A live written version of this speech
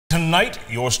tonight,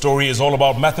 your story is all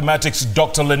about mathematics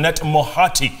Dr. Linet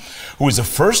Muhati, who is the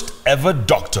first ever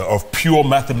doctor of pure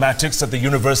mathematics at the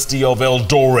University of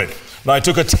Eldoret. Now, it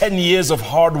took her 10 years of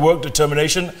hard work,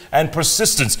 determination, and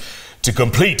persistence to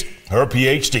complete her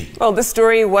PhD. Well, this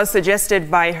story was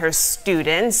suggested by her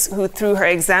students, who through her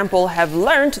example have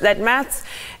learned that maths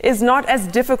is not as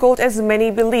difficult as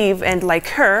many believe, and like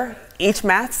her, eat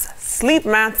maths, sleep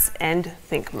maths, and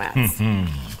think maths.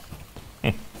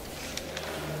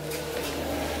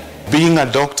 Being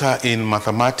a doctor in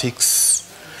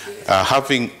mathematics,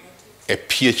 having a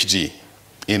PhD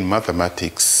in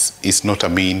mathematics is not a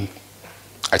mean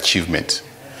achievement.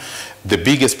 The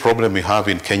biggest problem we have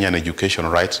in Kenyan education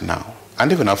right now,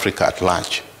 and even Africa at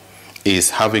large, is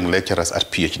having lecturers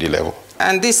at PhD level.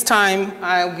 And this time,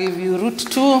 I'll give you root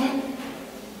 2,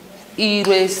 e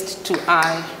raised to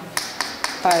I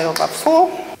pi over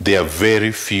 4. There are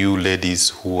very few ladies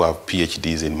who have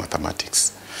PhDs in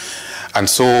mathematics. And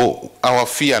so our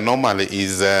fear normally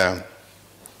is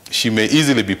she may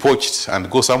easily be poached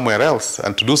and go somewhere else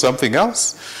and to do something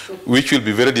else, which will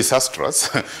be very disastrous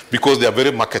because they are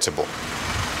very marketable.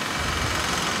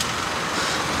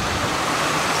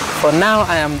 For now,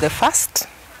 I am the first,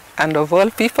 and of all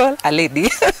people, a lady.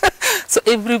 So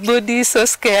everybody is so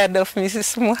scared of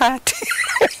Mrs. Muhati.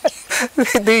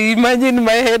 They imagine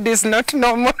my head is not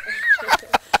normal.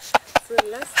 So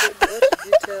lastly, what did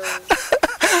you tell?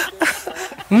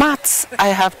 Maths, I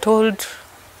have told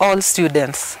all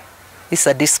students, is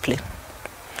a discipline.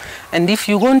 And if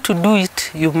you want to do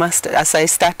it, you must, as I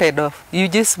started off, you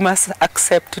just must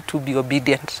accept to be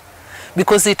obedient.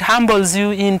 Because it humbles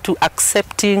you into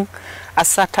accepting a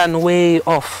certain way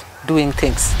of doing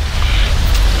things.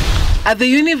 At the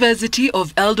University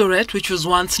of Eldoret, which was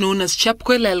once known as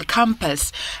Chepkwelel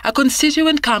campus, a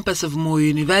constituent campus of Moi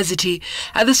University,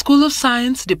 at the School of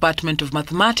Science, Department of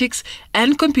Mathematics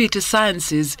and Computer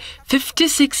Sciences,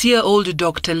 56-year-old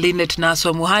Dr. Linet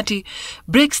Muhati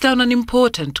breaks down an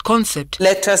important concept.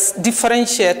 Let us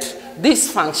differentiate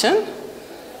this function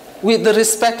with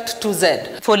respect to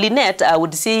Z. For Linet, I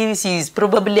would say she is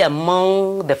probably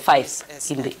among the fives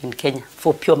in Kenya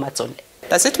for pure maths only.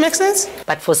 Does it make sense?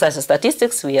 But for such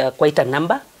statistics, we are quite a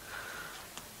number.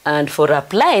 And for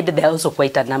applied, they are also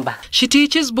quite a number. She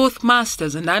teaches both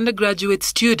masters and undergraduate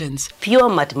students. Pure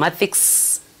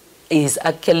mathematics is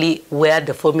actually where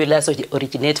the formulas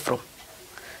originate from.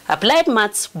 Applied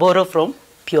maths borrow from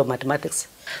pure mathematics.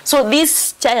 So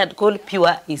this giant called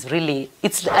pure is really,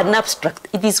 it's an abstract.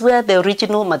 It is where the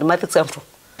original mathematics come from.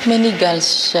 Many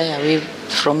girls shy away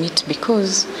from it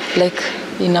because, like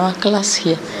in our class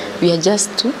here, we are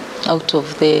just 2 out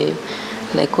of the,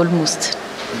 like almost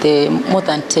the more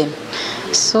than 10.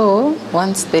 So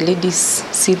once the ladies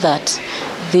see that,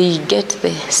 they get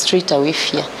the straight away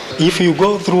fear. If you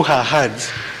go through her hands,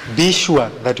 be sure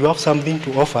that you have something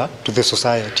to offer to the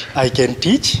society. I can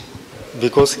teach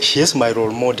because she is my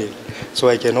role model, so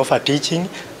I can offer teaching.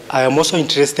 I am also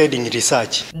interested in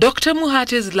research. Dr.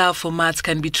 Muhati's love for maths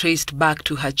can be traced back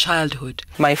to her childhood.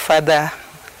 My father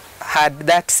had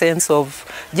that sense of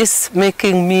just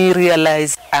making me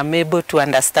realize I'm able to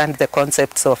understand the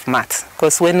concepts of maths.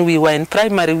 Because when we were in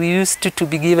primary, we used to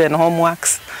be given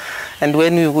homeworks. And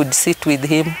when we would sit with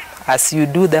him, as you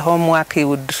do the homework, he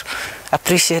would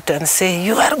appreciate and say,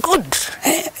 "You are good.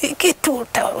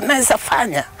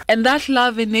 And that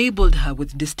love enabled her,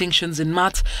 with distinctions in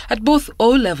maths at both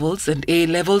O-levels and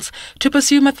A-levels, to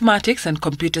pursue mathematics and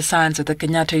computer science at the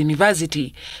Kenyatta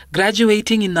University.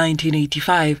 Graduating in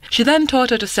 1985, she then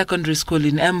taught at a secondary school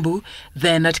in Embu,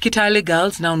 then at Kitale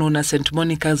Girls, now known as St.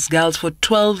 Monica's Girls, for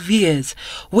 12 years,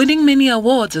 winning many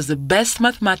awards as the best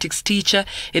mathematics teacher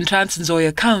in Trans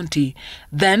Nzoia County.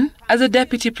 Then as a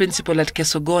deputy principal at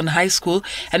Kesogon High School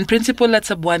and principal at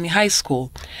Sabwani High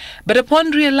School. But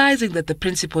upon realizing that the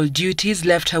principal duties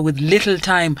left her with little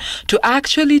time to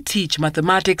actually teach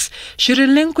mathematics, she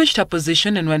relinquished her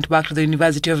position and went back to the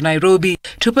University of Nairobi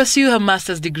to pursue her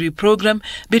master's degree program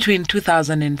between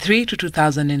 2003 to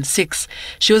 2006.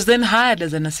 She was then hired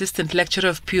as an assistant lecturer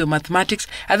of pure mathematics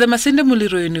at the Masinde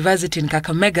Muliro University in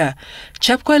Kakamega.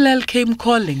 Chepkwelel came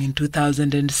calling in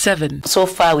 2007. So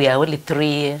far, we are only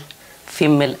 3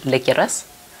 female lecturers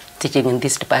teaching in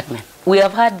this department. We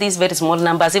have had these very small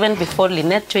numbers. Even before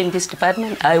Linet joined this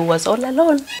department, I was all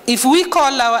alone. If we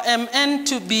call our MN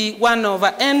to be 1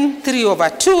 over n, 3 over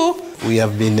 2. We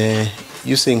have been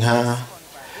using her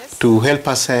to help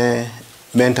us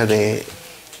mentor the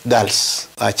girls'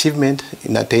 achievement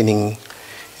in attaining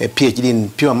a PhD in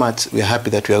pure maths. We are happy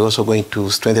that we are also going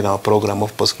to strengthen our program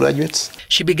of postgraduates.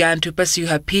 She began to pursue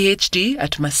her PhD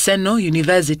at Maseno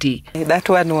University. That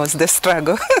one was the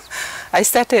struggle. I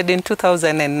started in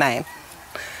 2009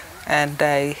 and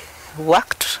I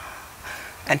worked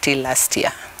until last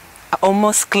year. I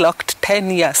almost clocked 10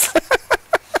 years.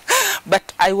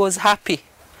 But I was happy.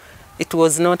 It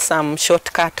was not some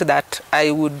shortcut that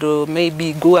I would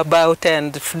maybe go about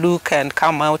and fluke and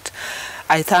come out.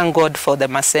 I thank God for the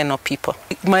Maseno people.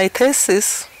 My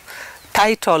thesis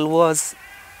title was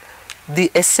The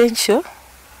Essential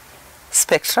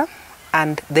Spectrum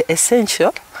and the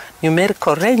Essential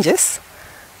Numerical Ranges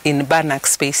in Banach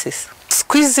Spaces.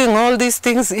 Squeezing all these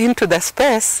things into the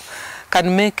space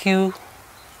can make you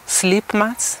sleep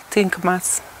maths, think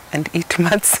maths, and eat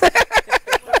maths.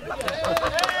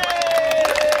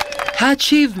 Her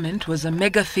achievement was a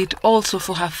mega feat also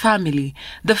for her family,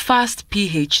 the first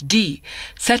PhD,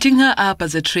 setting her up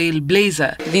as a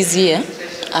trailblazer. This year,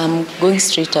 I'm going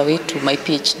straight away to my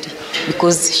PhD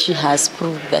because she has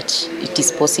proved that it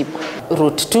is possible.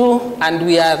 Root 2, and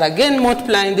we are again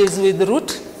multiplying this with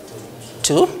root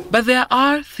 2. But there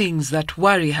are things that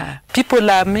worry her. People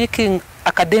are making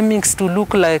academics to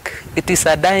look like it is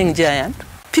a dying giant.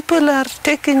 People are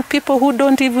taking people who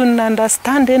don't even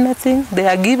understand anything. They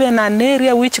are given an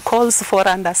area which calls for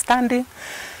understanding.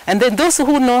 And then those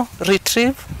who know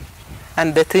retrieve,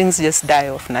 and the things just die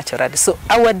off naturally. So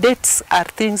our dates are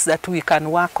things that we can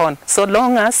work on, so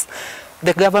long as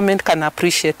the government can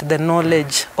appreciate the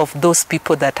knowledge of those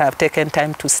people that have taken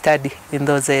time to study in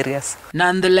those areas.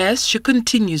 Nonetheless, she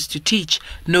continues to teach,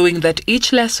 knowing that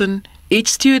each lesson, each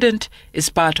student is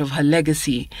part of her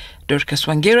legacy. Dorcas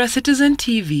Wangera, Citizen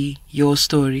TV, your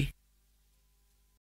story.